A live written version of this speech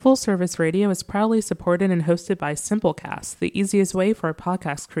Full Service Radio is proudly supported and hosted by Simplecast, the easiest way for a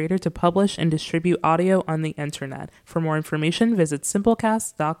podcast creator to publish and distribute audio on the internet. For more information, visit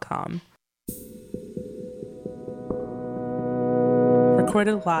simplecast.com.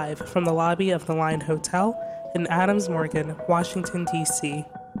 Recorded live from the lobby of the Line Hotel in Adams Morgan, Washington, D.C.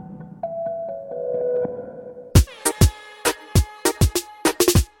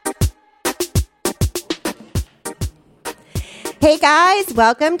 Hey guys,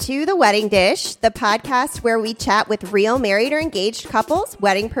 welcome to The Wedding Dish, the podcast where we chat with real married or engaged couples,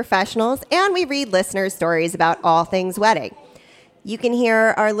 wedding professionals, and we read listeners' stories about all things wedding. You can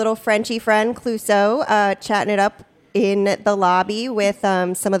hear our little Frenchy friend, Clouseau, chatting it up in the lobby with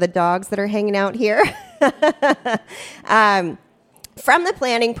some of the dogs that are hanging out here. From the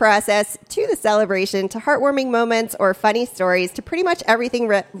planning process to the celebration to heartwarming moments or funny stories to pretty much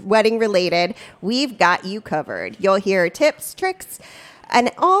everything wedding related, we've got you covered. You'll hear tips, tricks, and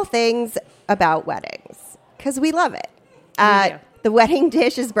all things about weddings because we love it. The Wedding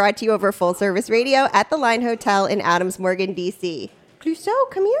Dish is brought to you over Full Service Radio at the Line Hotel in Adams Morgan, D.C. Clouseau,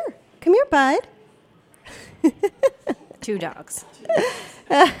 come here. Come here, bud. Two dogs.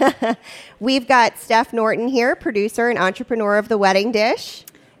 We've got Steph Norton here, producer and entrepreneur of The Wedding Dish.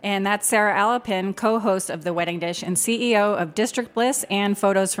 And that's Sarah Alapin, co-host of The Wedding Dish and CEO of District Bliss and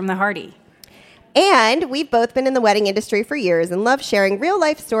Photos from the Hardy. And we've both been in the wedding industry for years and love sharing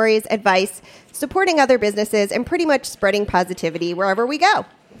real-life stories, advice, supporting other businesses, and pretty much spreading positivity wherever we go.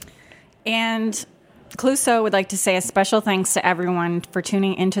 And Clouseau would like to say a special thanks to everyone for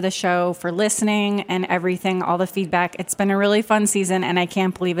tuning into the show, for listening and everything, all the feedback. It's been a really fun season, and I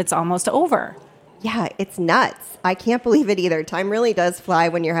can't believe it's almost over. Yeah, it's nuts. I can't believe it either. Time really does fly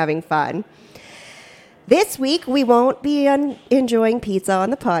when you're having fun. This week, we won't be enjoying pizza on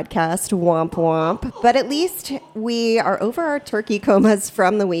the podcast, womp womp, but at least we are over our turkey comas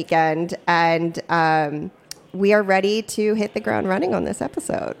from the weekend, and we are ready to hit the ground running on this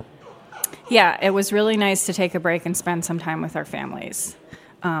episode. Yeah, it was really nice to take a break and spend some time with our families.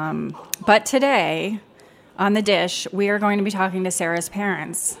 But today, on the dish, we are going to be talking to Sarah's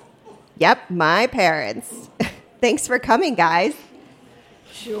parents. Yep, my parents. Thanks for coming, guys.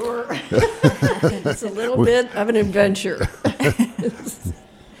 Sure. It's a little bit of an adventure.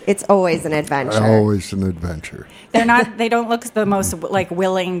 It's always an adventure. Always an adventure. They don't look the most like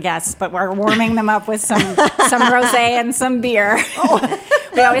willing guests, but we're warming them up with some rosé and some beer. Oh.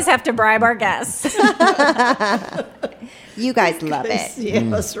 We always have to bribe our guests. You guys love it. Yeah,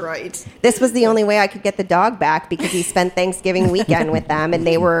 that's right. This was the only way I could get the dog back because he spent Thanksgiving weekend with them, and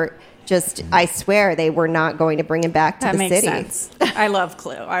they were just, I swear, they were not going to bring him back to the city. That makes sense. I love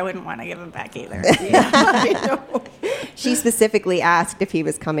Clue. I wouldn't want to give him back either. Yeah, I know. She specifically asked if he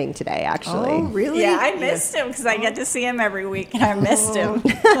was coming today, actually. Oh, really? Yeah, I missed him because I get to see him every week, and I missed him.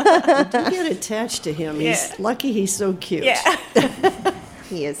 I do get attached to him. He's lucky he's so cute. Yeah.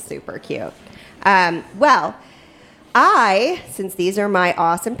 He is super cute. Since these are my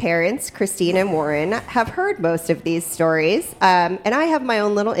awesome parents, Christine and Warren, have heard most of these stories, and I have my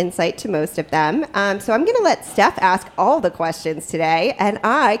own little insight to most of them. So I'm going to let Steph ask all the questions today, and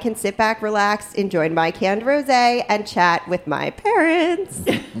I can sit back, relax, enjoy my canned rosé, and chat with my parents.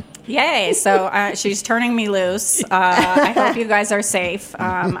 Yay! So she's turning me loose. I hope you guys are safe.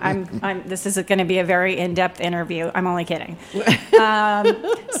 This is going to be a very in-depth interview. I'm only kidding.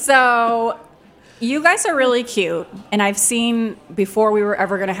 So you guys are really cute, and I've seen before we were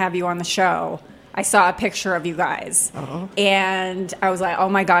ever going to have you on the show, I saw a picture of you guys, and I was like, oh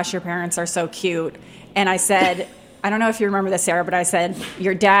my gosh, your parents are so cute. And I said, I don't know if you remember this, Sarah, but I said,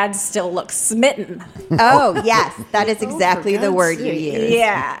 your dad still looks smitten. Oh, yes. That is exactly the word you used.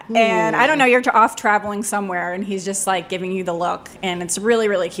 Yeah. And I don't know, you're off traveling somewhere, and he's just like giving you the look, and it's really,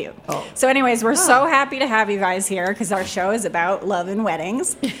 really cute. Oh. So anyways, we're so happy to have you guys here because our show is about love and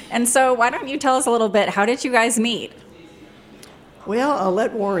weddings. And so why don't you tell us a little bit, how did you guys meet? Well, I'll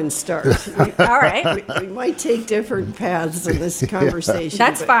let Warren start. All right. We might take different paths in this conversation.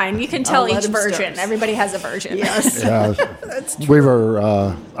 That's fine. You can tell each version. Start. Everybody has a version. Yes. That's true.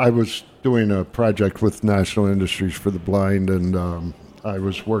 I was doing a project with National Industries for the Blind, and I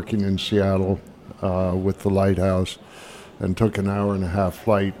was working in Seattle with the Lighthouse and took an hour-and-a-half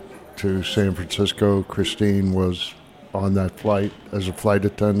flight to San Francisco. Christine was on that flight as a flight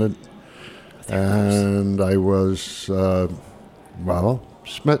attendant, and I was...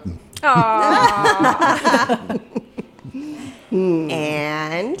 smitten.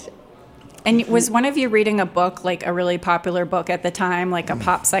 And was one of you reading a book, like a really popular book at the time, like a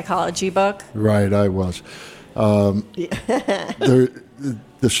pop psychology book? Right, I was.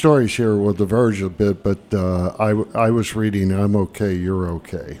 the stories here will diverge a bit, but I was reading I'm Okay, You're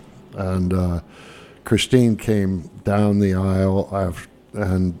Okay. And Christine came down the aisle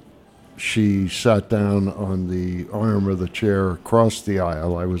and she sat down on the arm of the chair across the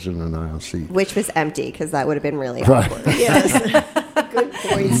aisle. I was in an aisle seat. Which was empty, because that would have been really Right. awkward. Yes. Good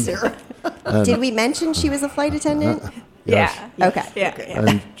point, Sarah. Did we mention she was a flight attendant? Yes. Yeah. Okay.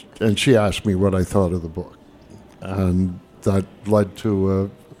 Yeah. And she asked me what I thought of the book. And that led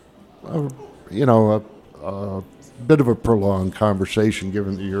to a bit of a prolonged conversation,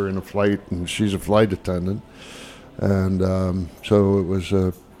 given that you're in a flight and she's a flight attendant. And so it was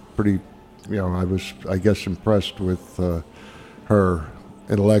a pretty, I was, I guess, impressed with her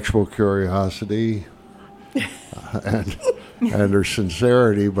intellectual curiosity and her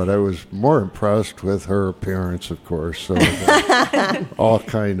sincerity, but I was more impressed with her appearance, of course. So all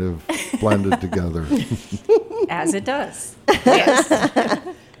kind of blended together. As it does. Yes.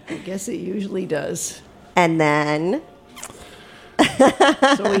 I guess it usually does. And then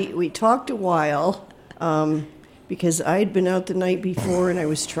So we talked a while because I'd been out the night before and I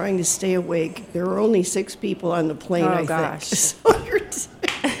was trying to stay awake. There were only 6 people on the plane, Oh, I gosh. think.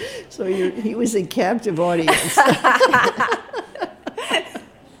 He was a captive audience.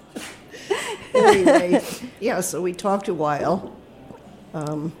 Anyway, yeah, so we talked a while.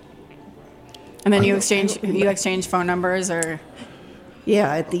 And then you exchange phone numbers, or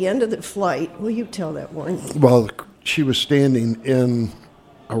Yeah, at the end of the flight, will you tell that, Warren? Well, she was standing in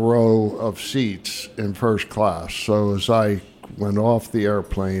a row of seats in first class. So as I went off the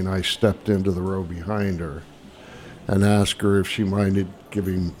airplane, I stepped into the row behind her and asked her if she minded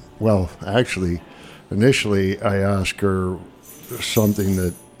giving, initially I asked her something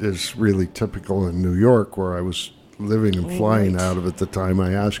that is really typical in New York, where I was living and flying out of at the time.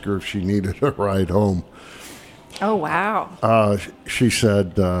 I asked her if she needed a ride home. oh wow, She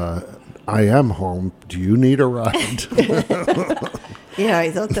said, I am home. Do you need a ride? Yeah,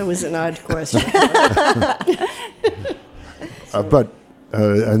 I thought that was an odd question.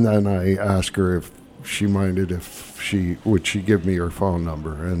 And then I asked her if she minded if she give me her phone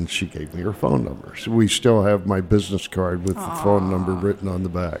number, and she gave me her phone number. So we still have my business card with the phone number written on the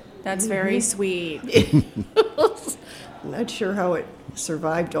back. that's very sweet. I'm not sure how it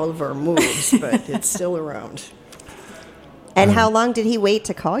survived all of our moves, but it's still around. And how long did he wait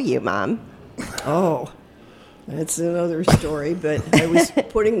to call you, Mom? Oh, that's another story, but I was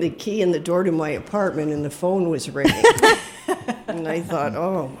putting the key in the door to my apartment and the phone was ringing. And I thought,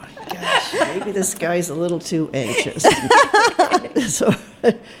 oh my gosh, maybe this guy's a little too anxious.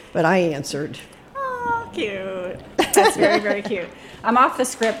 But I answered. Oh, cute. That's very, very cute. I'm off the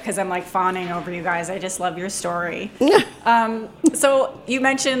script because I'm like fawning over you guys. I just love your story. So you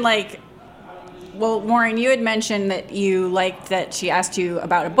mentioned Warren, you had mentioned that you liked that she asked you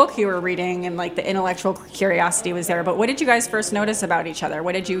about a book you were reading and like the intellectual curiosity was there. But what did you guys first notice about each other?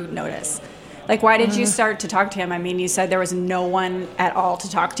 What did you notice? Like, why did you start to talk to him? I mean, you said there was no one at all to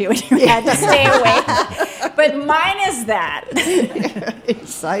talk to and you had to stay awake. But minus that.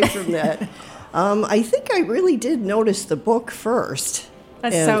 Aside from that, I think I really did notice the book first.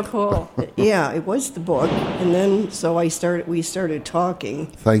 That's so cool. Yeah, it was the book, and then we started talking.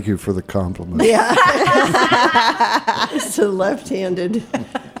 Thank you for the compliment. Yeah, so left-handed.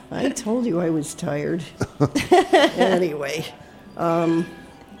 I told you I was tired. Anyway,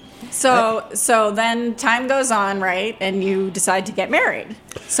 So then time goes on, right? And you decide to get married.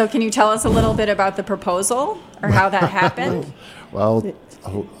 So can you tell us a little bit about the proposal or how that happened? Well,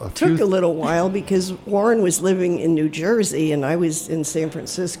 took a little while because Warren was living in New Jersey and I was in San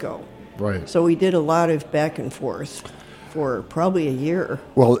Francisco. right. So we did a lot of back and forth for probably a year.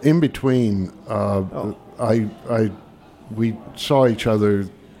 Well, in between, we saw each other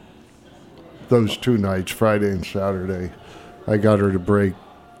those 2 nights, Friday and Saturday. I got her to break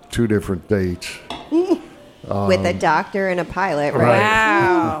 2 different dates. With a doctor and a pilot, right?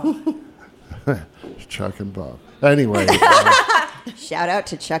 Wow. Chuck and Bob. Anyway, Shout out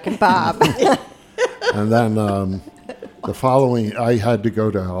to Chuck and Bob. and then the following, I had to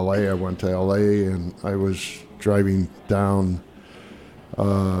go to L.A. I went to L.A. and I was driving down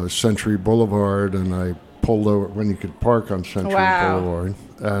Century Boulevard, and I pulled over when you could park on Century Boulevard,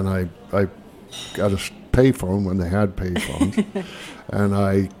 and I got a payphone when they had payphones, and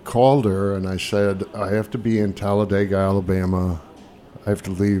I called her and I said, I have to be in Talladega, Alabama. I have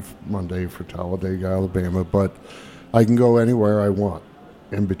to leave Monday for Talladega, Alabama, but I can go anywhere I want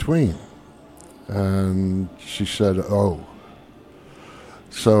in between. And she said, oh.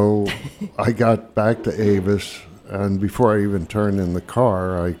 So I got back to Avis, and before I even turned in the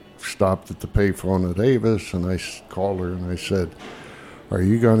car, I stopped at the payphone at Avis, and I called her and I said, are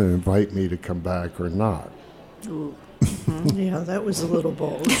you going to invite me to come back or not? Yeah, that was a little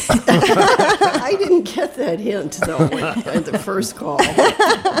bold. I didn't get that hint, though, at the first call.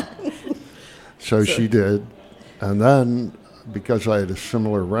 So she did. And then, because I had a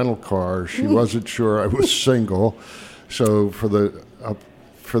similar rental car, she wasn't sure I was single. So for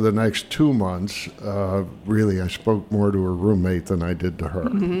the next 2 months, really, I spoke more to her roommate than I did to her.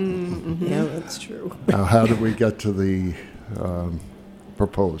 Yeah, that's true. Now, how did we get to the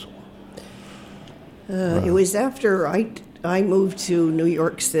proposal? It was after I moved to New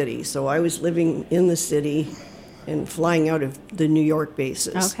York City, so I was living in the city and flying out of the New York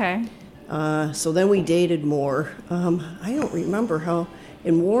bases. Okay. So then we dated more. I don't remember how.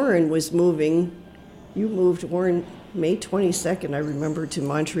 And Warren was moving. You moved, Warren, May 22nd, I remember, to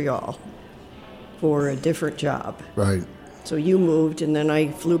Montreal for a different job. Right. So you moved, and then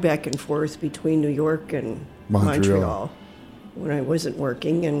I flew back and forth between New York and Montreal when I wasn't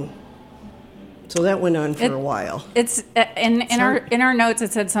working, and so that went on for a while. It's in our notes.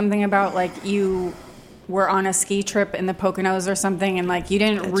 It said something about like you were on a ski trip in the Poconos or something, and like you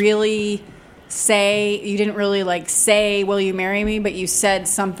didn't really say, "Will you marry me?" But you said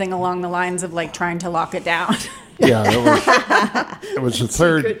something along the lines of like trying to lock it down. Yeah, it was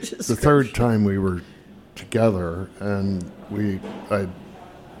the third time we were together, and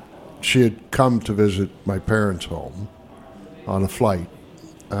she had come to visit my parents' home on a flight,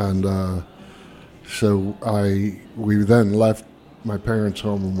 and so we then left my parents'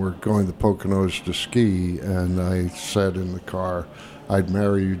 home and we're going to the Poconos to ski, and I said in the car, I'd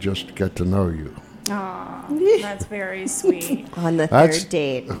marry you just to get to know you. Aw, that's very sweet. On the third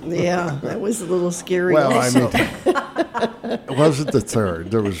date. Yeah, that was a little scary. Well, also. I mean, it wasn't the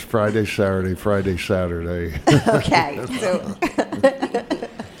third. There was Friday, Saturday. Okay.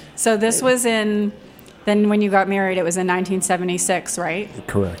 So this was then when you got married, it was in 1976, right?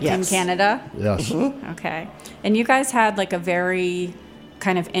 Correct. Yeah. In Canada? Yes. Mm-hmm. Okay. And you guys had like a very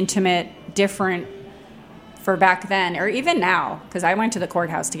kind of intimate, different for back then, or even now, because I went to the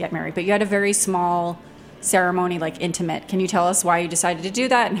courthouse to get married, but you had a very small ceremony, like intimate. Can you tell us why you decided to do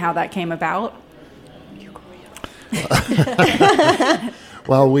that and how that came about?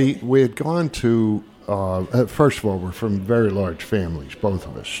 Well, we had gone to, first of all, we're from very large families, both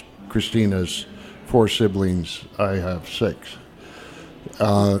of us. Christina's 4 siblings, I have 6.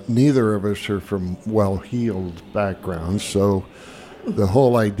 Neither of us are from well-heeled backgrounds, so the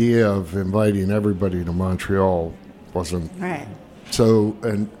whole idea of inviting everybody to Montreal wasn't... Right. So,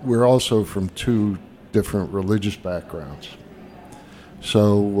 and we're also from 2 different religious backgrounds.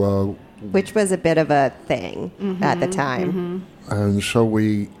 So... which was a bit of a thing at the time. And so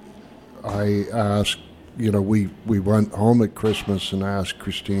I asked, we went home at Christmas and asked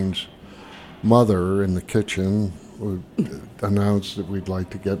Christine's mother in the kitchen, announced that we'd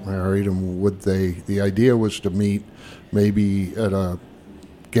like to get married, and the idea was to meet maybe at a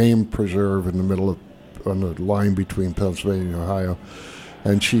game preserve in the middle of, on the line between Pennsylvania and Ohio.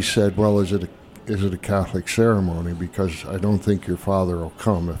 And she said, well, is it a Catholic ceremony? Because I don't think your father will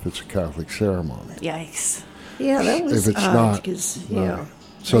come if it's a Catholic ceremony. Yikes. Yeah, that was If it's odd, not, 'cause, no. yeah.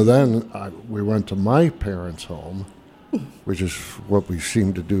 So then we went to my parents' home, which is what we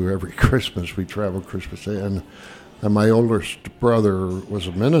seem to do every Christmas. We travel Christmas Day. And my oldest brother was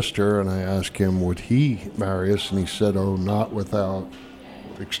a minister, and I asked him, would he marry us? And he said, oh, not without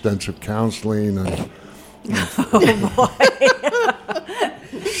extensive counseling. And Oh, boy.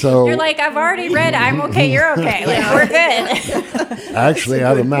 so You're like, I've already read, I'm okay, you're okay. Like, we're good. actually, I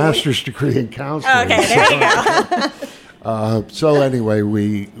have a master's degree in counseling. Okay, there you go. So anyway,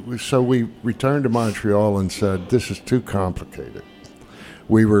 we returned to Montreal and said, this is too complicated.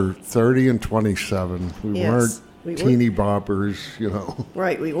 We were 30 and 27. We Yes, weren't we teeny boppers,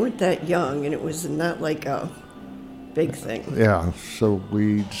 Right, we weren't that young, and it was not like a big thing. Yeah, so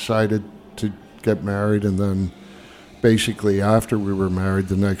we decided to get married, and then basically after we were married,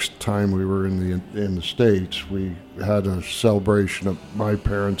 the next time we were in the States, we had a celebration at my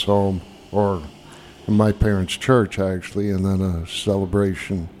parents' home, or in my parents' church actually, and then a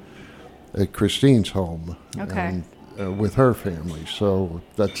celebration at Christine's home. Okay. And, with her family. So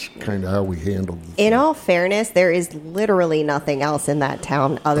that's kind of how we handled it. In all fairness, there is literally nothing else in that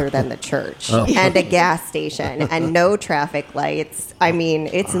town other than the church and a gas station and no traffic lights. I mean,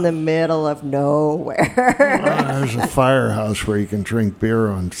 it's in the middle of nowhere. There's a firehouse where you can drink beer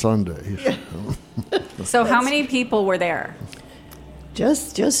on Sundays. So how many people were there?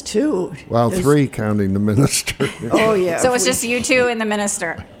 Just 2. Well, There's- 3 counting the minister. Oh, yeah. So it was just you two and the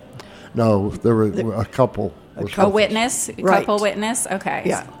minister? No, there were a couple. A witness? Right. Couple witness? Okay.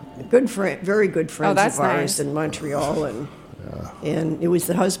 Yeah, good friend, very good friends that's of ours nice. in Montreal, and And it was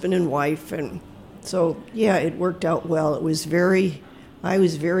the husband and wife, and so, yeah, it worked out well. I was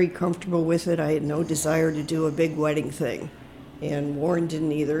very comfortable with it. I had no desire to do a big wedding thing, and Warren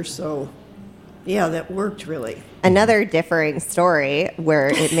didn't either, so, yeah, that worked really. Another differing story where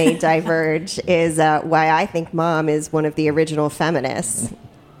it may diverge is why I think Mom is one of the original feminists.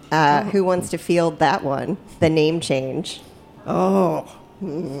 Who wants to field that one, the name change? Oh.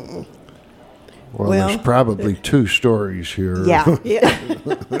 Well, there's probably two stories here. Yeah, Yeah.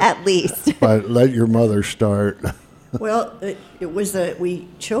 at least. But let your mother start. Well, it was we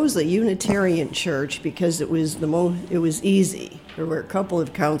chose the Unitarian church because it was it was easy. There were a couple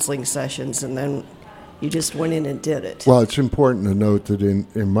of counseling sessions, and then you just went in and did it. Well, it's important to note that in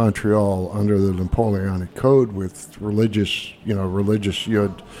Montreal, under the Napoleonic Code, with religious, you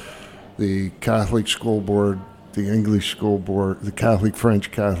had the Catholic school board, the English school board, the Catholic French,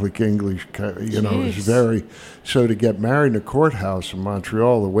 Catholic English, it was very. So to get married in a courthouse in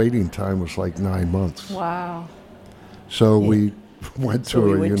Montreal, the waiting time was like 9 months. Wow. So we went to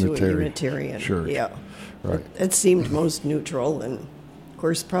we a went to a Unitarian Unitarian church. Yeah. Right. It seemed most neutral, and of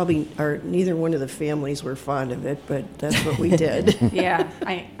course, probably neither one of the families were fond of it, but that's what we did. Yeah,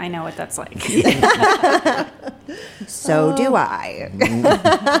 I know what that's like. So do I.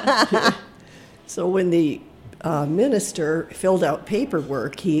 So when the minister filled out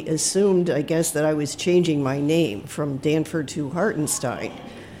paperwork, he assumed, I guess, that I was changing my name from Danford to Hartenstein.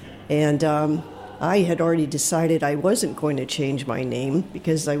 And I had already decided I wasn't going to change my name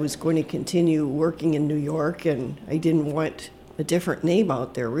because I was going to continue working in New York, and I didn't want a different name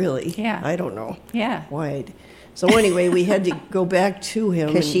out there, really. Yeah. I don't know Yeah. why. So anyway, we had to go back to him.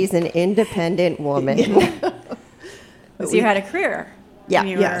 Because she's an independent woman. So you had a career. Yeah. when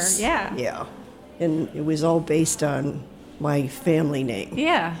you Yes. were- yeah. Yeah. And it was all based on my family name.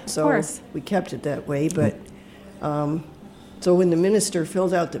 Yeah, of So course. we kept it that way. But so when the minister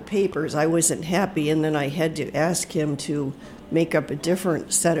filled out the papers, I wasn't happy, and then I had to ask him to make up a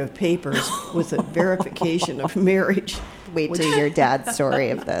different set of papers with a verification of marriage. Wait till your dad's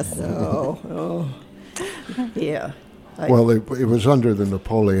story of this. Oh, yeah. Well, it was under the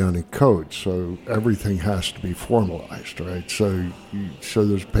Napoleonic Code, so everything has to be formalized, right? So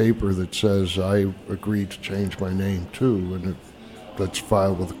there's paper that says I agreed to change my name too, and that's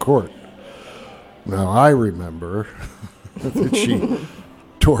filed with the court. Now I remember that she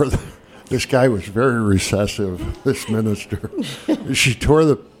tore. This guy was very recessive. This minister, she tore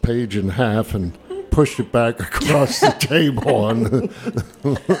the page in half and pushed it back across the table.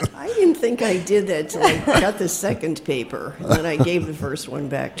 I didn't think I did that till I got the second paper, and then I gave the first one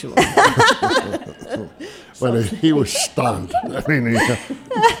back to him. But he was stunned. I mean,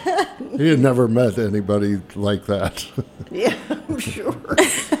 he had never met anybody like that. Yeah, I'm sure.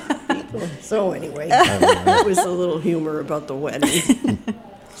 So anyway, it was a little humor about the wedding,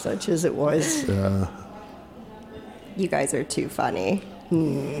 such as it was. You guys are too funny.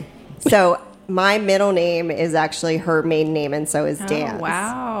 So my middle name is actually her maiden name, and so is Dan's. Oh,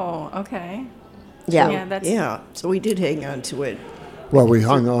 wow. Okay. Yeah. Yeah, that's Yeah, so we did hang on to it. Well, we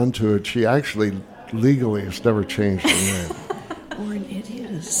hung on to it. She actually legally has never changed her name. Warren, it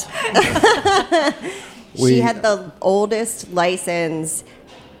is. She had the oldest license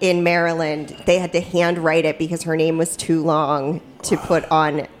in Maryland. They had to handwrite it because her name was too long to put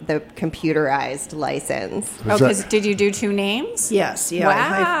on the computerized license. Oh, because did you do two names? Yes, yeah.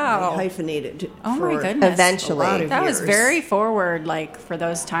 Wow. I hyphenated. Oh, for my goodness. Eventually. a lot of That was years. very forward, like, for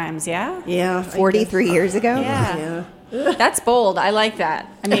those times, yeah? Yeah. I 43 guess. years ago? Yeah. Yeah. That's bold. I like that.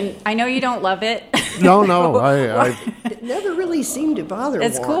 I mean, I know you don't love it. No, I It never really seemed to bother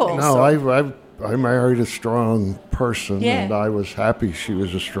It's Warren, cool. no, so- I married a strong person, Yeah. and I was happy she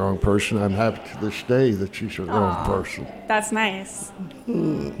was a strong person. I'm happy to this day that she's a strong person. That's nice.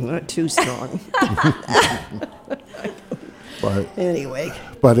 Not too strong. But Anyway.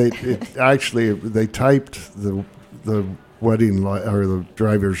 but it actually they typed the wedding or the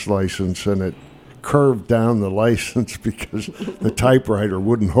driver's license, and it curved down the license because the typewriter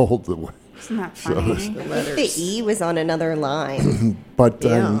wouldn't hold the. Isn't that funny? The E was on another line. But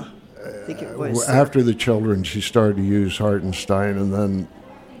then. Yeah. I think it was. After the children, she started to use Hartenstein, and then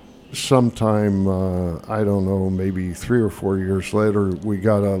sometime, I don't know, maybe 3 or 4 years later, we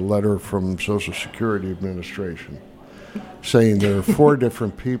got a letter from Social Security Administration saying there are 4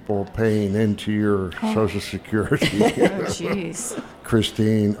 different people paying into your Social Security. Oh, jeez.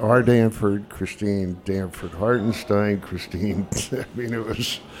 Christine R. Danford, Christine Danford Hartenstein, Christine, I mean, it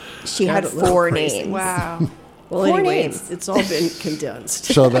was... She had Got a little 4 crazy. names. Wow. Well, 4 anyway, names. it's all been condensed.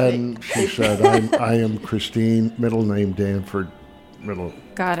 So then she said, I am Christine, middle name Danford,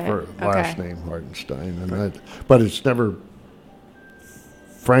 Got it. last Okay. name Hartenstein, and that. But it's never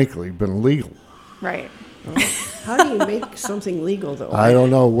frankly been illegal. Right. How do you make something legal, though? I don't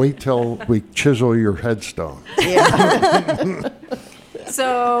know. Wait till we chisel your headstone. Yeah.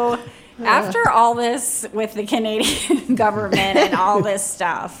 So after all this with the Canadian government and all this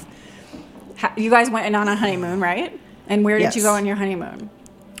stuff, you guys went on a honeymoon, right? And where did you Yes. go on your honeymoon?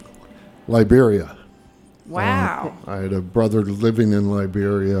 Liberia. Wow. I had a brother living in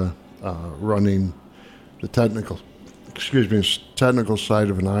Liberia, running the technical side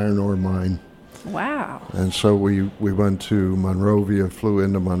of an iron ore mine. Wow. And so we went to Monrovia, flew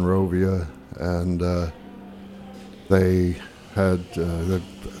into Monrovia, and they had the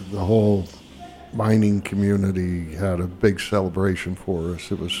whole mining community had a big celebration for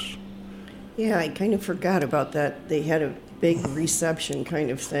us. It was Yeah, I kind of forgot about that. They had a big reception kind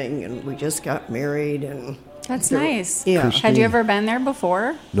of thing, and we just got married, and That's nice. Yeah. Had you ever been there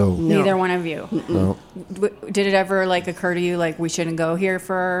before? no. Neither one of you. No. Did it ever occur to you we shouldn't go here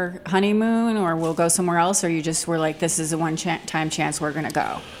for our honeymoon, or we'll go somewhere else, or you just were like, this is a one-time chance we're going to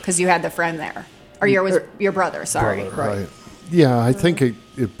go because you had the friend there, or your brother? Sorry. Right. Yeah, I think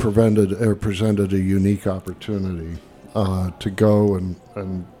it presented a unique opportunity to go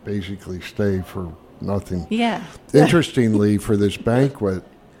and basically stay for nothing. Yeah. Interestingly, for this banquet,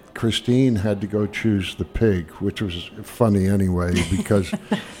 Christine had to go choose the pig, which was funny anyway because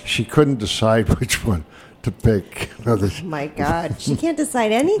she couldn't decide which one to pick. Oh my God, she can't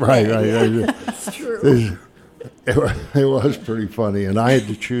decide anything. Right. it's true. It was pretty funny, and I had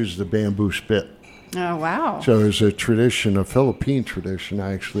to choose the bamboo spit. Oh, wow. So it was a tradition, a Philippine tradition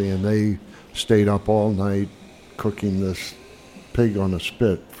actually, and they stayed up all night cooking this pig on a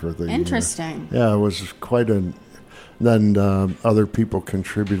spit for the. Interesting. Yeah, it was quite a. Then other people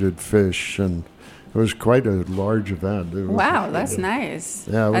contributed fish, and it was quite a large event. Wow, that's nice.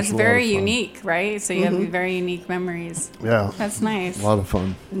 Yeah, it was that's a lot very of fun. unique, right? So you have very unique memories. Yeah, That's nice. a lot of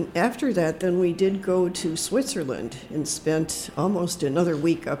fun. And after that, then we did go to Switzerland and spent almost another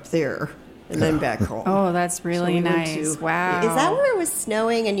week up there, and then back home. Oh, that's really we went nice. to- Wow. Is that where it was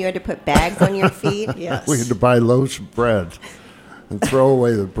snowing and you had to put bags on your feet? Yes. We had to buy loaves of bread and throw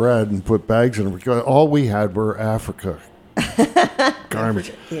away the bread and put bags in them. Because all we had were Africa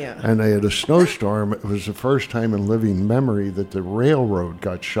garments. Yeah. And they had a snowstorm. It was the first time in living memory that the railroad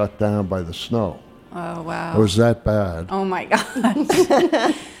got shut down by the snow. Oh, wow. It was that bad. Oh, my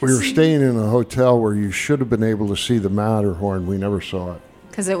God. We were staying in a hotel where you should have been able to see the Matterhorn. We never saw it.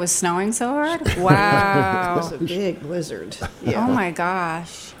 Because it was snowing so hard? It Wow. was a big blizzard. Yeah. Oh, my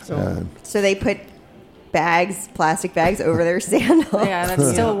gosh. So So they put plastic bags over their sandals. Yeah, that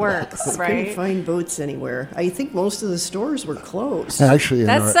still works, couldn't right? find boats anywhere. I think most of the stores were closed. Actually,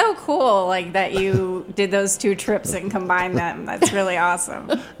 That's so cool, that you did those two trips and combined them. That's really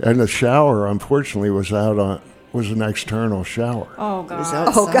awesome. and the shower, unfortunately, was an external shower. Oh, It was God.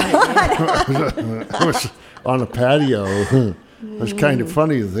 outside. It was on a patio. It was kind of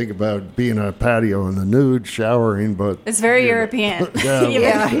funny to think about being on a patio in the nude, showering, but It's very European. Yeah.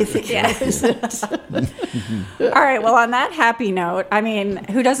 Yeah, I think Yeah. it was. All right. Well, on that happy note,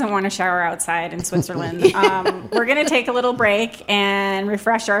 who doesn't want to shower outside in Switzerland? We're going to take a little break and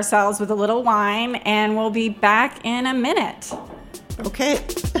refresh ourselves with a little wine, and we'll be back in a minute. Okay.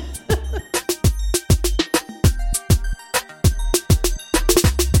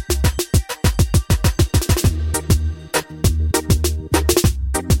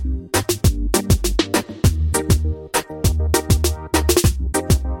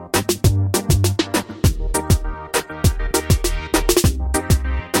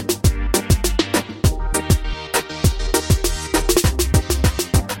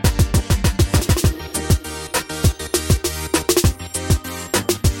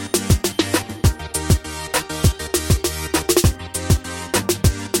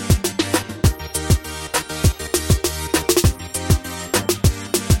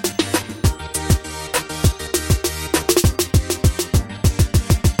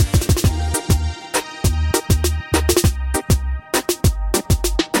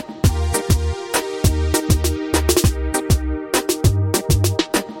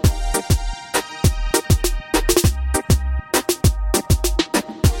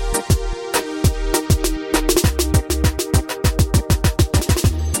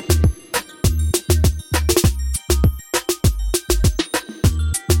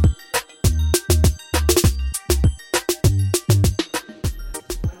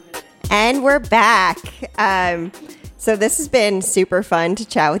 And we're back. So this has been super fun to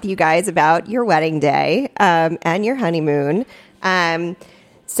chat with you guys about your wedding day and your honeymoon.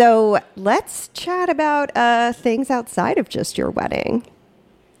 So let's chat about things outside of just your wedding.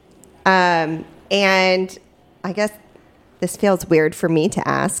 And I guess this feels weird for me to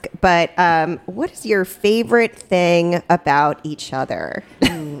ask, but what is your favorite thing about each other?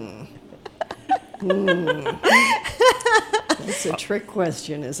 It's a trick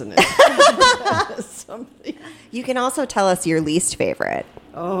question, isn't it? Something. You can also tell us your least favorite.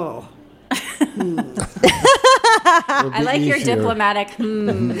 Oh. I like your diplomatic.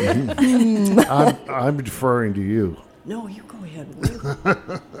 I'm deferring to you. No, you go ahead.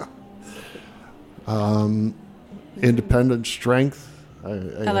 Independent strength.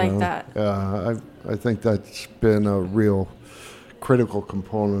 I like that. I think that's been a real critical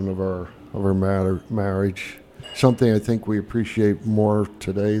component of our marriage. Something I think we appreciate more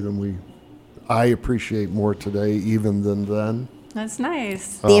today I appreciate more today even than then. That's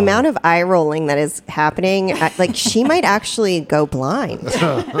nice. The amount of eye rolling that is happening, like she might actually go blind.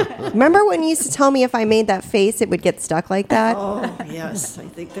 Remember when you used to tell me if I made that face, it would get stuck like that? Oh, yes. I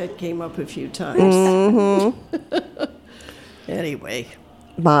think that came up a few times. Mm-hmm. Anyway.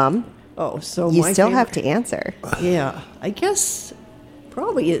 Mom, so you my still favorite, have to answer. Yeah. I guess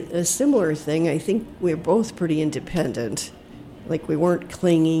probably a similar thing. I think we're both pretty independent. Like we weren't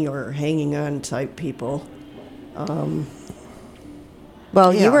clingy or hanging on type people.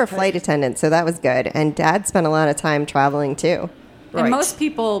 Well, Yeah, you were a flight attendant, so that was good. And Dad spent a lot of time traveling too. Right. And most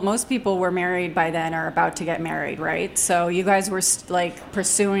people were married by then or about to get married, right? So you guys were like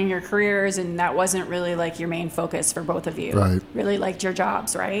pursuing your careers, and that wasn't really like your main focus for both of you. Right. Really liked your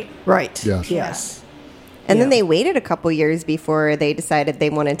jobs, right? Right. Yes. Yes. And then Yeah. they waited a couple years before they decided they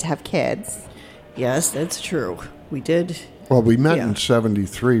wanted to have kids. Yes, that's true. We did. Well, we met Yeah. in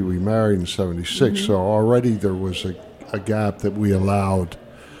 73. We married in 76. So already there was a gap that we allowed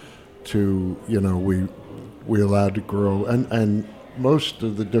to, we allowed to grow. And most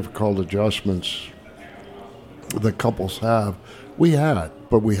of the difficult adjustments that couples have, we had,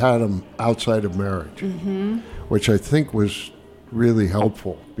 but we had them outside of marriage, which I think was really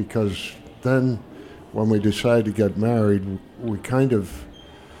helpful because then when we decided to get married, we kind of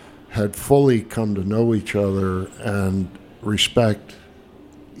had fully come to know each other and respect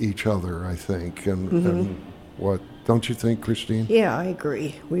each other, I think. And what, don't you think, Christine? Yeah, I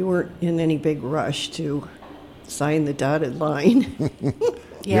agree. We weren't in any big rush to sign the dotted line.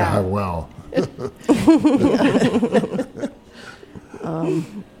 Yeah, well.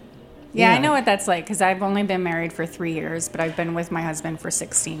 Yeah, I know what that's like because I've only been married for 3 years, but I've been with my husband for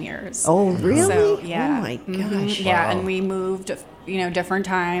 16 years. Oh, really? So, yeah. Oh, my gosh. Yeah, and we moved, different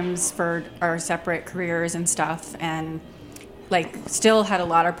times for our separate careers and stuff, and like still had a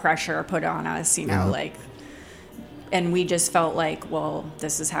lot of pressure put on us, like, and we just felt like, well,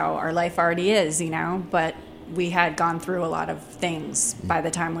 this is how our life already is, but we had gone through a lot of things by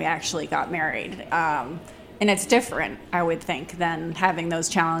the time we actually got married. And it's different, I would think, than having those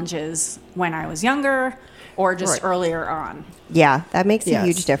challenges when I was younger or just earlier on. Yeah, that makes a Yes.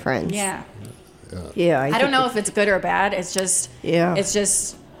 huge difference. Yeah. Yeah. I don't know if it's good or bad. It's just, it's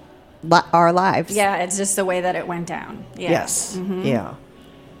just, Our lives. yeah, it's just the way that it went down. Yeah. Yes. Yeah.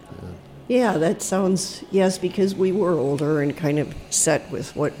 Yeah, that sounds, yes, because we were older and kind of set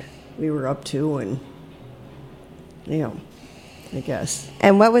with what we were up to and, I guess.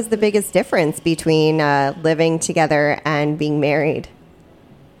 And what was the biggest difference between living together and being married?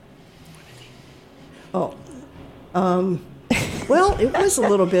 Oh, well, it was a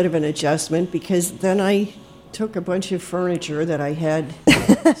little bit of an adjustment because then I took a bunch of furniture that I had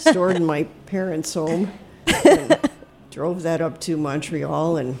stored in my parents' home and drove that up to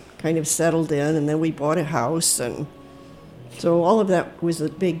Montreal and kind of settled in, and then we bought a house, and so all of that was a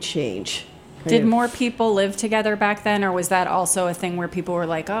big change. Did more people live together back then, or was that also a thing where people were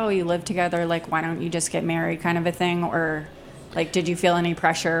like, oh, you live together, like, why don't you just get married kind of a thing? Or, like, did you feel any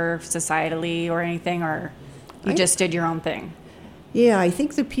pressure societally or anything, or you just did your own thing? Yeah, I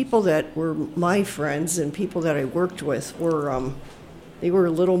think the people that were my friends and people that I worked with were, they were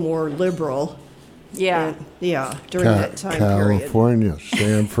a little more liberal. Yeah. During that time period. California,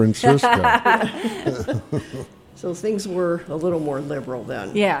 San Francisco. So things were a little more liberal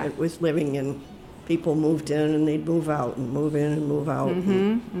then. Yeah. It was living in, people moved in and they'd move out and move in and move out.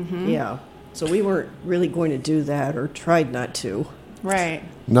 Yeah. So we weren't really going to do that or tried not to. Right.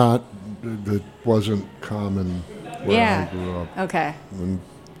 That wasn't common where I grew up. Okay.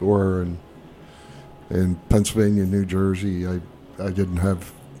 Or in Pennsylvania, New Jersey, I didn't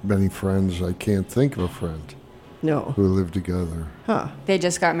have many friends. I can't think of a friend No. who lived together. Huh. They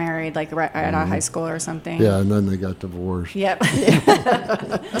just got married, like, right at a high school or something. Yeah, and then they got divorced. Yep.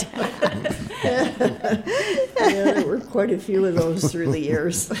 Yeah, there were quite a few of those through the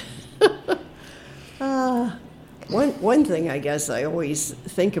years. One thing I guess I always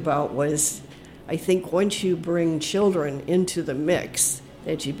think about was I think once you bring children into the mix,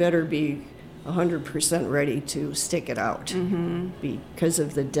 that you better be 100% ready to stick it out because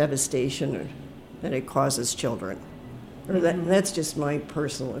of the devastation that it causes children. Or that's just my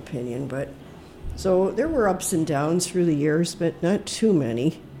personal opinion. But so there were ups and downs through the years, but not too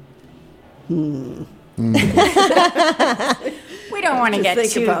many. We don't want to get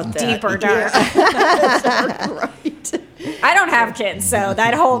too deep or dark. Right. I don't have kids, so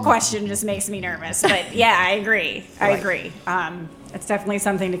that whole question just makes me nervous. But yeah, I agree. I agree. It's definitely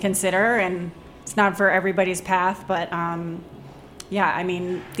something to consider, and it's not for everybody's path. But yeah, I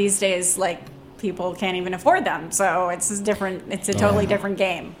mean, these days, like, people can't even afford them, so it's different. It's a totally different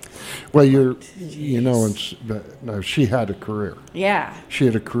game. Well, no, she had a career. Yeah. She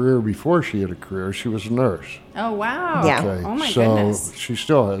had a career before she had a career. She was a nurse. Oh wow. Yeah. Okay, Oh my so goodness. she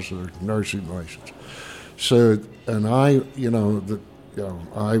still has her nursing license. So, and I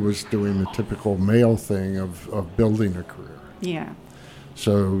was doing the typical male thing of building a career. Yeah.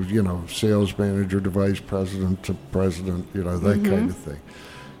 So, sales manager to vice president to president, that kind of thing.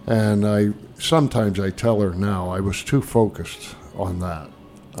 And sometimes I tell her now I was too focused on that.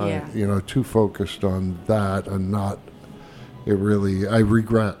 Yeah. Too focused on that and not I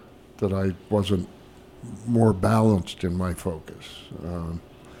regret that I wasn't more balanced in my focus.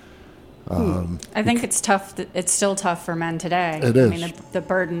 I think it's tough. It's still tough for men today. It is. I mean, the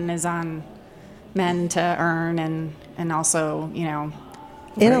burden is on men to earn and also,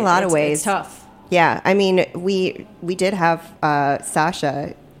 In a lot of ways. It's tough. Yeah, I mean, we did have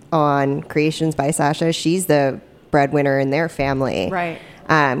Sasha on Creations by Sasha. She's the breadwinner in their family. Right.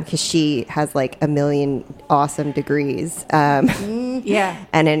 Because she has like a million awesome degrees. Yeah.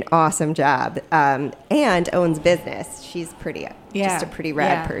 And an awesome job. And owns business. She's just a pretty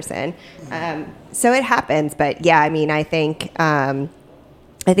rad person. So it happens. But yeah, I mean, I think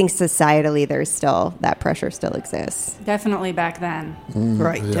societally that pressure still exists. Definitely back then.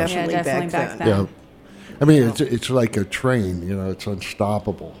 Right, Yeah. definitely, Yeah, definitely back then. Yeah. I mean, it's like a train, it's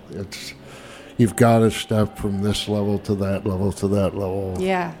unstoppable. You've got to step from this level to that level to that level.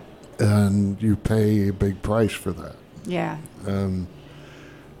 Yeah. And you pay a big price for that. Yeah.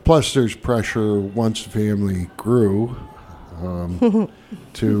 Plus, there's pressure once the family grew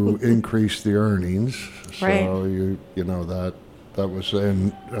to increase the earnings. So Right. that was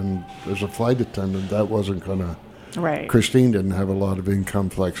and as a flight attendant, that wasn't gonna. Right. Christine didn't have a lot of income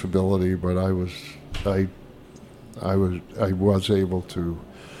flexibility, but I was able to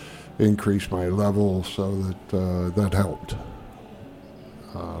increase my level so that that helped.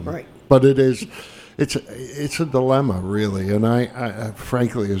 Right. But it's a dilemma, really, and I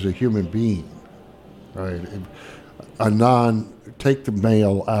frankly, as a human being, right, take the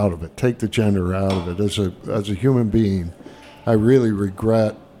male out of it, take the gender out of it. As a human being, I really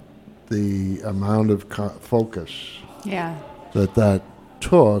regret the amount of focus Yeah. that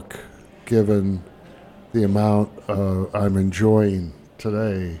took, given the amount I'm enjoying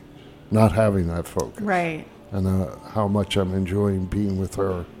today, not having that focus. Right. And how much I'm enjoying being with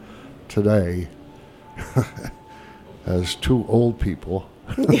her today as two old people.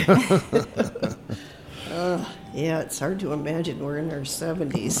 Yeah, it's hard to imagine we're in our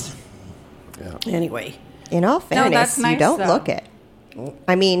 70s. Yeah. Anyway. In all fairness, that's nice, you don't though. look it.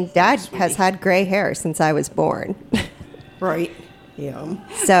 I mean, Dad has had gray hair since I was born. Right. Yeah.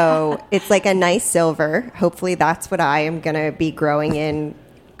 So it's like a nice silver. Hopefully that's what I am going to be growing in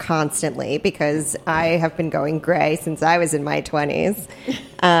constantly, because I have been going gray since I was in my 20s.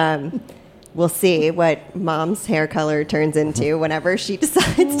 We'll see what Mom's hair color turns into whenever she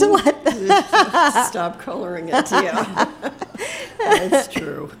decides to let them. Stop coloring it. Yeah. That's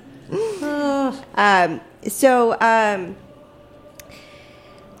true. So,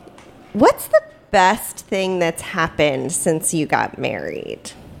 what's the best thing that's happened since you got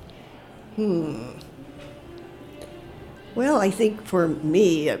married? Well, I think for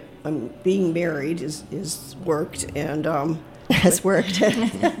me, being married is worked, and Has worked.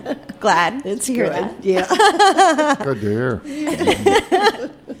 Glad it's to hear good. that. Yeah. Good to hear.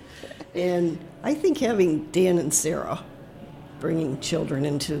 And I think having Dan and Sarah, bringing children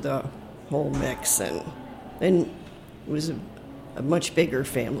into the whole mix, and it was a much bigger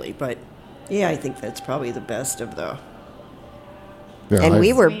family. But yeah, I think that's probably the best of the. Yeah, And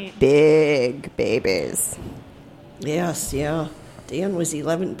we were Sweet. big babies. Yes, yeah. Dan was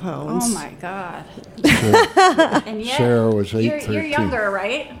 11 pounds. Oh my God. And yet, Sarah was you're 13. younger,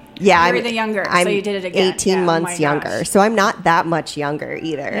 right? Yeah, you were the younger, I'm so you did it again. 18 Yeah, oh months my younger, gosh. so I'm not that much younger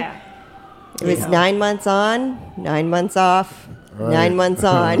either. Yeah. It was 9 months on, 9 months off, Right. 9 months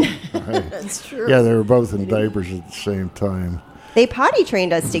on. Right. That's true. Yeah, they were both in diapers at the same time. They potty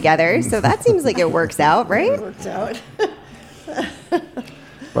trained us together, so that seems like it works out, right? It worked out.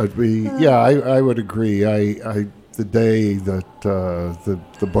 But I would agree. The day that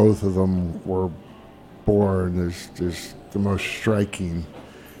the both of them were born is the most striking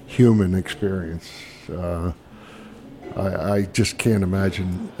human experience. I just can't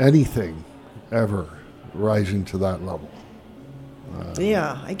imagine anything ever rising to that level.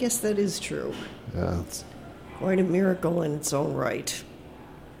 Yeah, I guess that is true. Yeah. It's quite a miracle in its own right.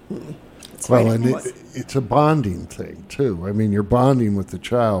 It's a bonding thing too. I mean, you're bonding with the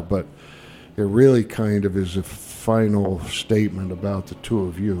child, but it really kind of is a final statement about the two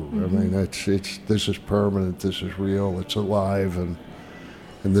of you. I mean, it's this is permanent, this is real, it's alive, and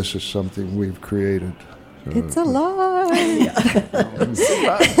this is something we've created. It's alive.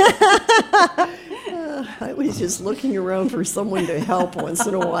 I was just looking around for someone to help once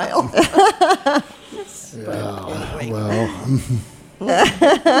in a while.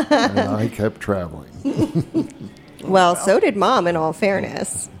 I kept traveling. Well, so did Mom, in all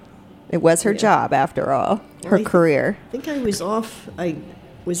fairness. It was her job, after all, her career. I think I was off. I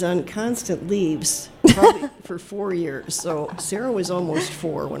was on constant leaves probably for 4 years. So Sarah was almost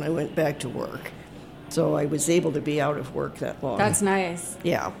 4 when I went back to work. So I was able to be out of work that long. That's nice.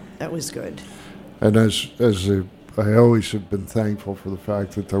 Yeah, that was good. And I always have been thankful for the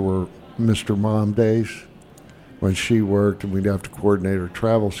fact that there were Mr. Mom days when she worked and we'd have to coordinate her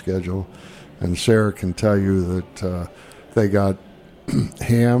travel schedule. And Sarah can tell you that they got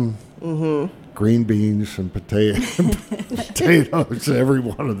ham, green beans, and potatoes every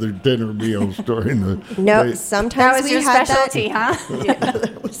one of their dinner meals during the day. Sometimes That was we your had specialty, that. huh? Yeah,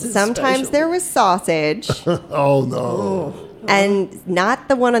 that was his Sometimes specialty. there was sausage. Oh, no. And not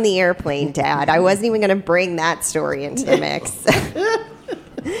the one on the airplane, Dad. I wasn't even going to bring that story into the mix.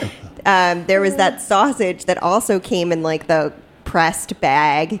 There was that sausage that also came in like the pressed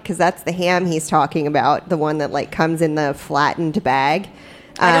bag, because that's the ham he's talking about, the one that like comes in the flattened bag.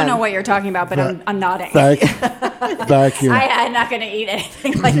 I don't know what you're talking about, but I'm nodding. Vacuum. I'm not going to eat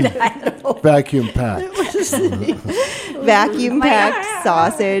anything like that. Vacuum packed. Vacuum packed Oh my God.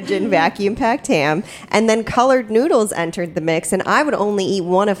 sausage and vacuum packed ham. And then colored noodles entered the mix, and I would only eat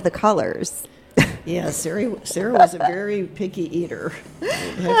one of the colors. Yeah, Sarah was a very picky eater, I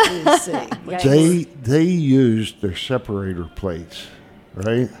have to say. They used their separator plates,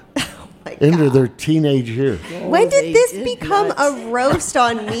 right? Into their teenage years. When did they this did become not. a roast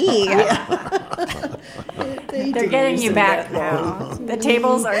on me? They're getting you back now. The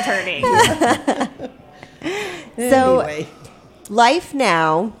tables are turning. So, Anyway, life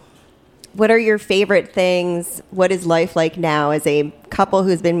now, what are your favorite things? What is life like now as a couple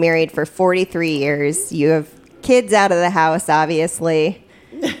who's been married for 43 years? You have kids out of the house, obviously.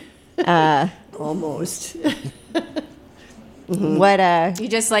 almost. What You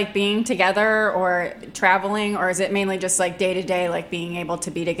just like being together or traveling, or is it mainly just like day to day, like being able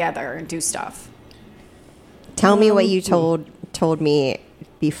to be together and do stuff? tell me what you told me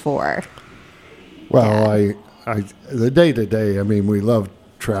before. Well, the day to day. I mean, we love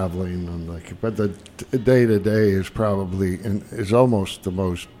traveling, but the day to day is probably is almost the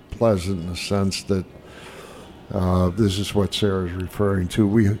most pleasant in the sense that this is what Sarah's referring to.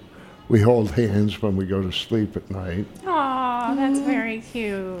 We hold hands when we go to sleep at night. Oh, that's very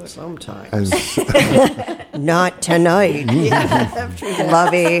cute. Sometimes. And Not tonight,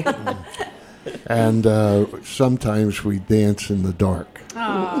 lovey. and sometimes we dance in the dark.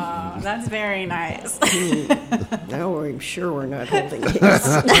 Oh, that's very nice. Now I'm sure we're not holding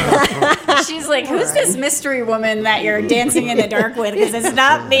hands. She's like, who's this mystery woman that you're dancing in the dark with? Because it's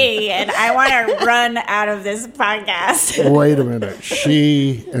not me, and I want to run out of this podcast. Wait a minute.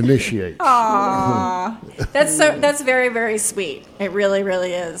 She initiates. Aw. That's very, very sweet. It really,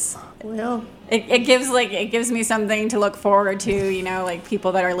 really is. Well, It gives me something to look forward to, like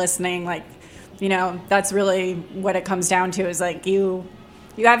people that are listening, like, that's really what it comes down to is like you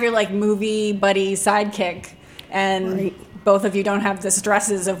have your like movie buddy sidekick, and both of you don't have the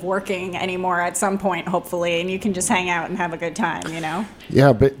stresses of working anymore at some point, hopefully, and you can just hang out and have a good time,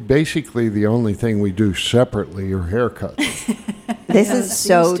 Yeah, but basically the only thing we do separately are haircuts. This Yeah, is it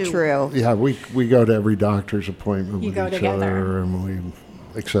so seems to- true. Yeah, we go to every doctor's appointment You with go each together. other, and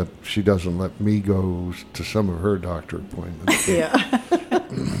except she doesn't let me go to some of her doctor appointments. yeah.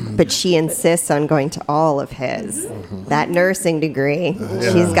 But she insists on going to all of his. That nursing degree.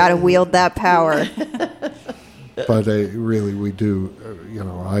 She's got to wield that power. But really, we do.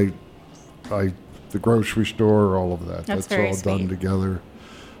 The grocery store, all of that. That's That's very all done sweet. together,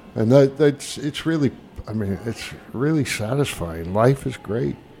 and it's really. I mean, it's really satisfying. Life is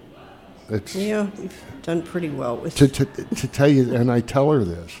great. It's You've done pretty well with to tell you, and I tell her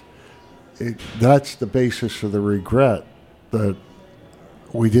this. That's the basis of the regret that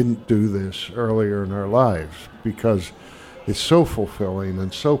we didn't do this earlier in our lives, because it's so fulfilling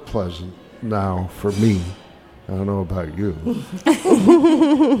and so pleasant now for me. I don't know about you,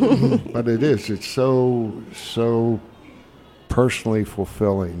 but it is. It's so personally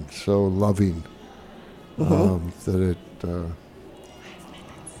fulfilling, so loving, that it.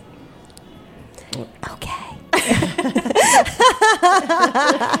 Okay.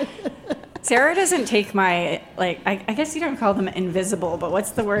 Sarah doesn't take my, I guess you don't call them invisible, but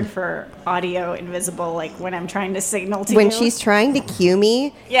what's the word for audio invisible, like when I'm trying to signal to you? When she's trying to cue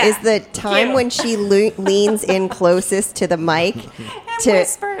me is the time when she leans in closest to the mic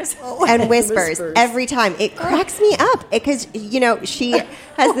and whispers every time. It cracks me up because, she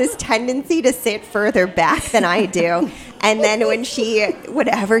has this tendency to sit further back than I do. And then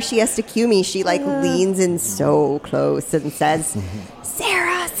whenever she has to cue me, she leans in so close and says,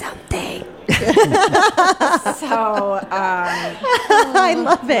 Sarah, something. I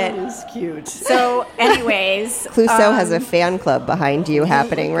love it. That is cute. So, anyways. Clouseau has a fan club behind you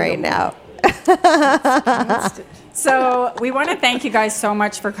happening right now. So, we want to thank you guys so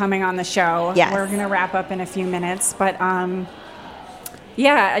much for coming on the show. Yes. We're going to wrap up in a few minutes. But, I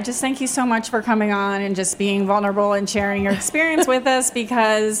just thank you so much for coming on and just being vulnerable and sharing your experience with us,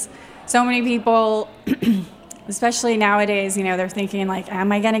 because so many people... especially nowadays, they're thinking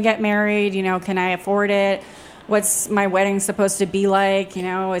am I going to get married? Can I afford it? What's my wedding supposed to be like?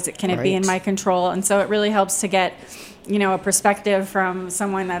 Can it be in my control? And so it really helps to get, a perspective from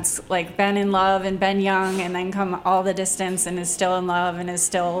someone that's been in love and been young and then come all the distance and is still in love and is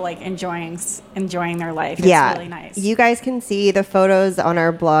still enjoying their life. It's really nice. You guys can see the photos on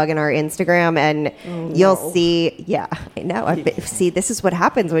our blog and our Instagram, and you'll see. Yeah, I know. See, this is what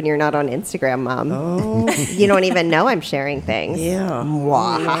happens when you're not on Instagram, Mom. Oh. You don't even know I'm sharing things. Yeah.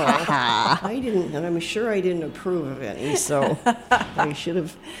 I didn't, and I'm sure I didn't approve of any, so I should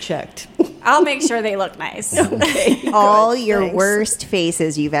have checked. I'll make sure they look nice. Okay. All your worst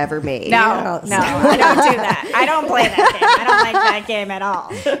faces you've ever made. No, I don't do that. I don't play that game. I don't like that game at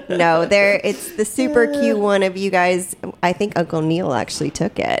all. No, it's the super cute one of you guys. I think Uncle Neil actually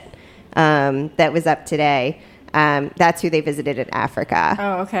took it. That was up today. That's who they visited in Africa.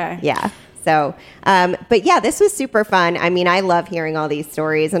 Oh, okay. Yeah. So, but yeah, this was super fun. I mean, I love hearing all these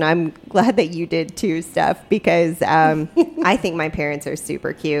stories, and I'm glad that you did too, Steph, because I think my parents are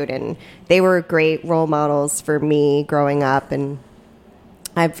super cute, and they were great role models for me growing up, and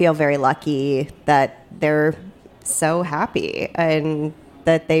I feel very lucky that they're so happy and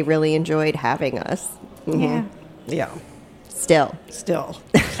that they really enjoyed having us. Yeah. Yeah. Still.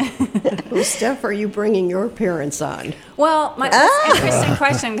 Well, Steph, are you bringing your parents on? Well, that's an interesting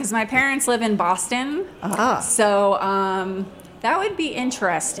question, because my parents live in Boston. So that would be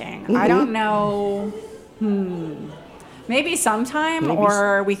interesting. Mm-hmm. I don't know. Maybe sometime,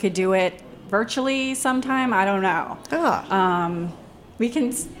 or we could do it virtually sometime. I don't know. We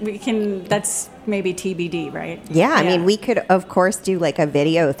can. That's maybe TBD, right? Yeah, I mean, we could, of course, do a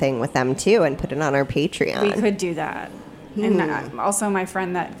video thing with them too, and put it on our Patreon. We could do that. And also my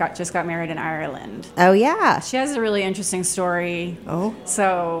friend that just got married in Ireland. Oh, yeah. She has a really interesting story. Oh.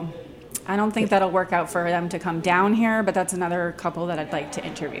 So I don't think that'll work out for them to come down here, but that's another couple that I'd like to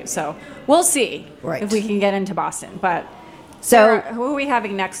interview. So we'll see if we can get into Boston. But Sarah, who are we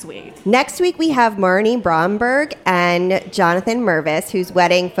having next week? Next week we have Marnie Bromberg and Jonathan Mervis, whose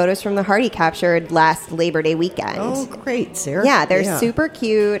wedding photos from the Hardy captured last Labor Day weekend. Oh, great, Sarah. Yeah, they're super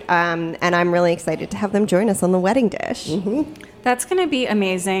cute, and I'm really excited to have them join us on the wedding dish. Mm-hmm. That's going to be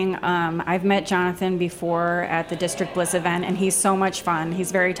amazing. I've met Jonathan before at the District Bliss event, and he's so much fun.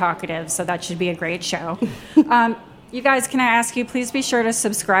 He's very talkative, so that should be a great show. You guys, can I ask you, please be sure to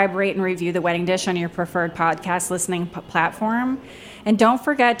subscribe, rate, and review The Wedding Dish on your preferred podcast listening platform. And don't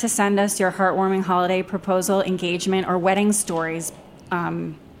forget to send us your heartwarming holiday proposal, engagement, or wedding stories.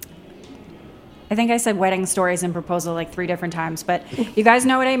 I think I said wedding stories and proposal 3 different times, but you guys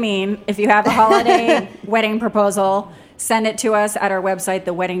know what I mean. If you have a holiday wedding proposal, send it to us at our website,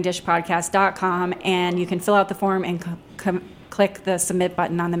 theweddingdishpodcast.com, and you can fill out the form and click the submit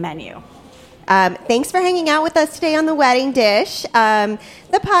button on the menu. Thanks for hanging out with us today on The Wedding Dish, the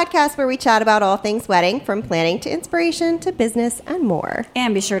podcast where we chat about all things wedding, from planning to inspiration to business and more.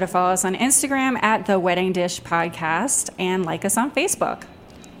 And be sure to follow us on Instagram at The Wedding Dish Podcast and like us on Facebook.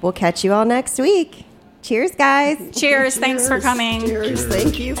 We'll catch you all next week. Cheers, guys. Cheers. Thanks for coming. Cheers.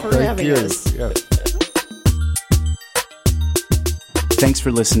 Thank you for having us. Yes. Thanks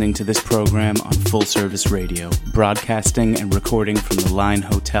for listening to this program on Full Service Radio, broadcasting and recording from the Line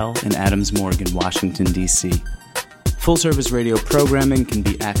Hotel in Adams Morgan, Washington, D.C. Full Service Radio programming can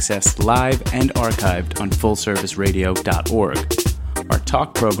be accessed live and archived on fullserviceradio.org. Our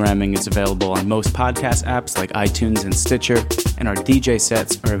talk programming is available on most podcast apps like iTunes and Stitcher, and our DJ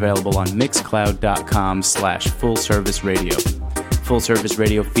sets are available on mixcloud.com/fullserviceradio. Full Service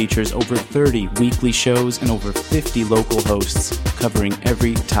Radio features over 30 weekly shows and over 50 local hosts covering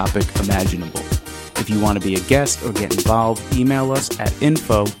every topic imaginable. If you want to be a guest or get involved, email us at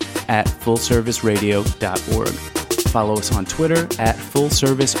info@fullserviceradio.org. Follow us on Twitter at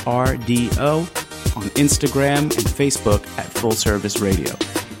FullServiceRDO, on Instagram and Facebook at Full Service Radio.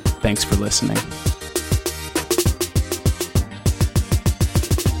 Thanks for listening.